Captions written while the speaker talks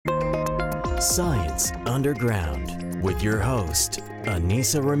Science Underground with your host,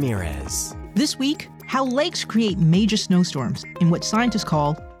 Anissa Ramirez. This week, how lakes create major snowstorms in what scientists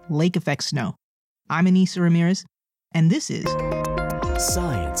call lake effect snow. I'm Anissa Ramirez, and this is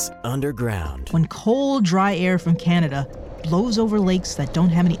Science Underground. When cold, dry air from Canada blows over lakes that don't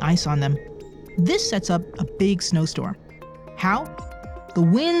have any ice on them, this sets up a big snowstorm. How? The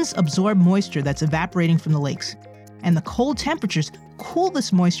winds absorb moisture that's evaporating from the lakes, and the cold temperatures cool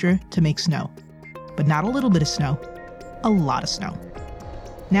this moisture to make snow. But not a little bit of snow, a lot of snow.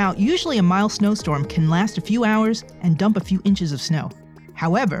 Now, usually a mild snowstorm can last a few hours and dump a few inches of snow.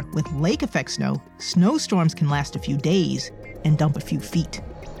 However, with lake effect snow, snowstorms can last a few days and dump a few feet.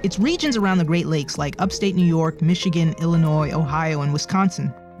 It's regions around the Great Lakes like upstate New York, Michigan, Illinois, Ohio, and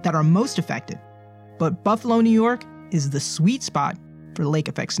Wisconsin that are most affected. But Buffalo, New York is the sweet spot for lake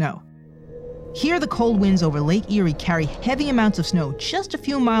effect snow. Here, the cold winds over Lake Erie carry heavy amounts of snow just a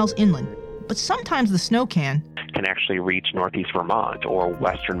few miles inland, but sometimes the snow can actually reach northeast Vermont or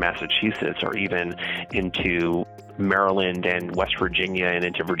western Massachusetts or even into Maryland and West Virginia and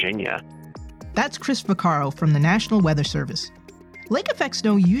into Virginia. That's Chris Vaccaro from the National Weather Service. Lake effect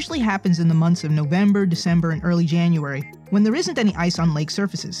snow usually happens in the months of November, December, and early January, when there isn't any ice on lake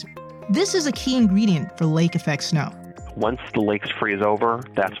surfaces. This is a key ingredient for lake effect snow. Once the lakes freeze over,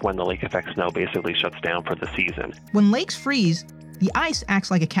 that's when the lake effect snow basically shuts down for the season. When lakes freeze, the ice acts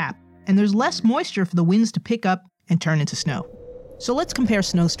like a cap, and there's less moisture for the winds to pick up and turn into snow. So let's compare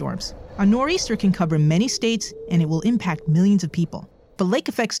snowstorms. A nor'easter can cover many states and it will impact millions of people. But lake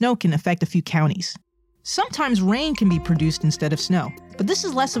effect snow can affect a few counties. Sometimes rain can be produced instead of snow, but this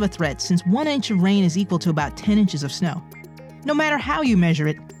is less of a threat since 1 inch of rain is equal to about 10 inches of snow. No matter how you measure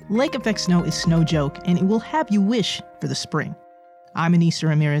it, lake effect snow is no joke and it will have you wish for the spring. I'm Anissa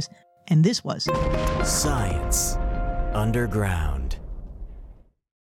Ramirez, and this was Science Underground.